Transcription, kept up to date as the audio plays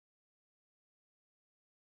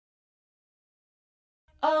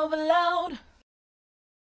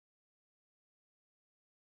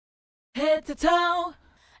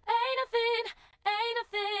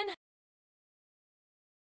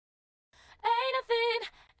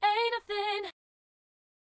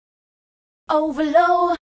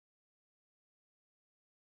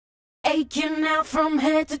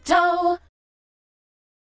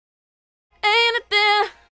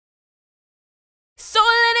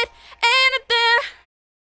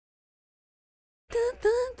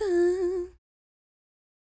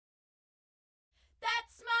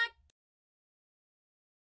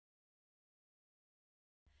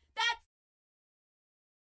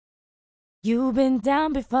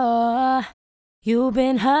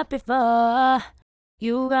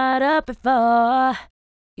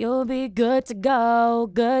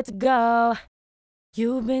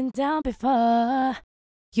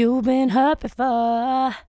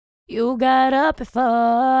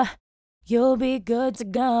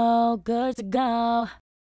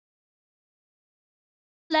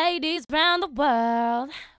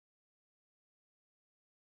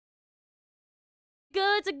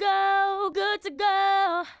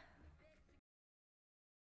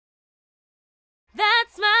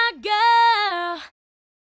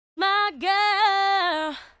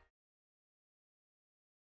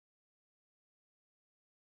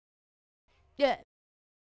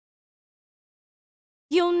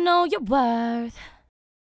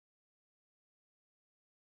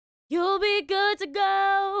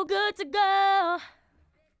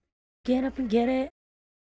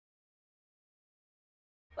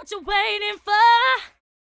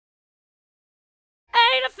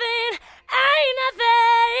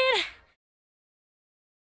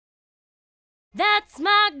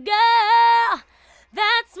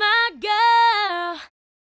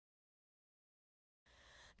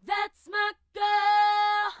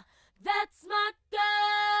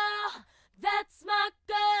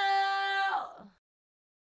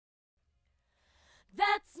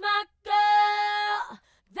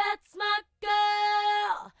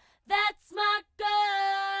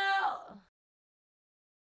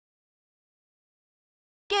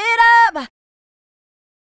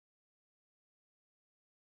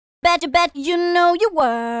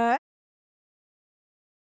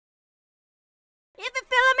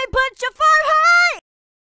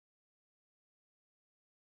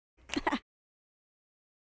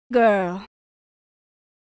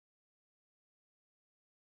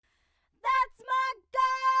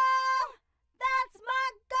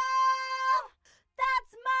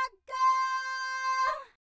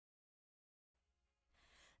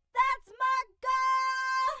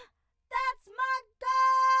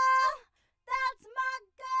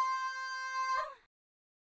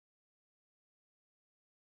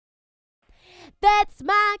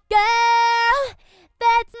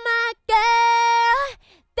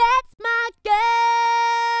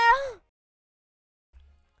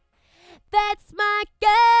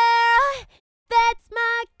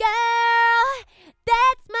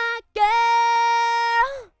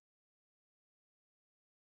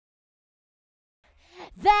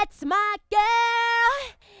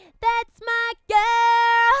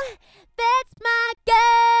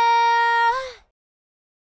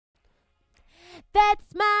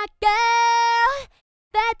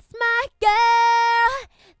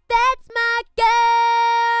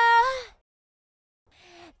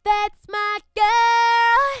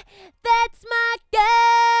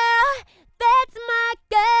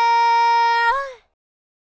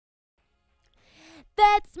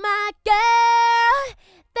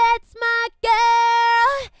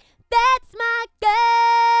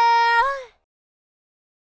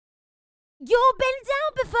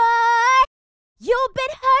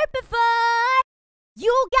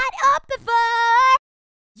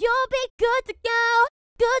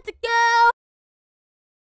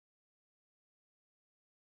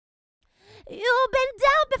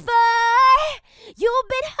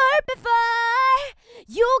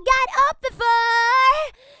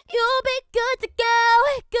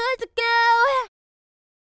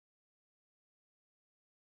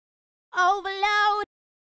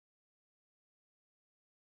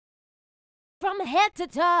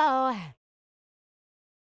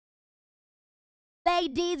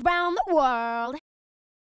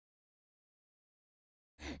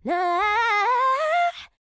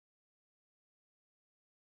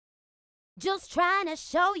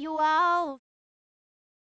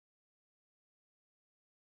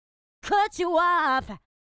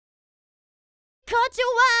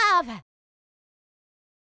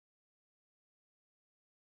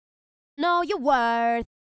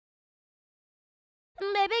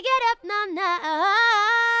Baby, get up now, now.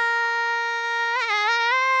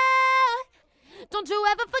 Don't you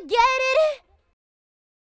ever forget it.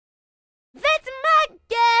 That's my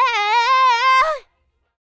girl.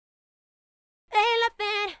 Ain't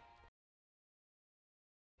nothing.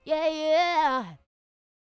 Yeah, yeah.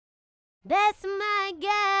 That's my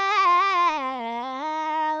girl.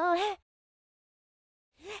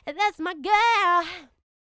 That's my girl.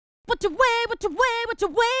 What you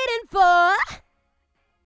waiting for?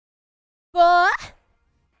 For?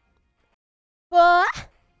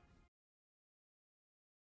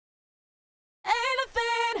 Ain't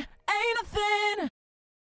nothing.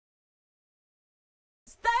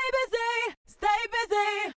 Stay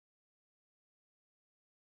busy.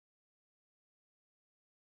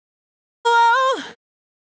 Whoa,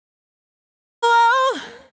 whoa.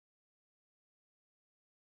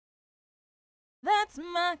 That's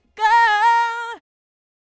my girl.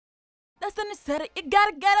 That's when you said it. You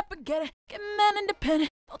gotta get up and get it. Get man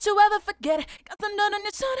independent. Don't you ever forget it. Got some dirt on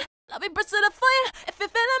your shoulder. Love me, burst it up for you. If you're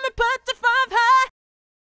feeling me, put the 5 high.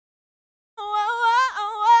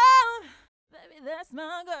 Whoa. Baby, that's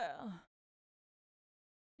my girl.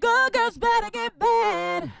 Good girls better get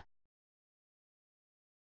bad.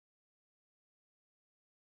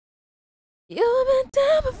 You've been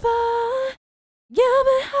down before.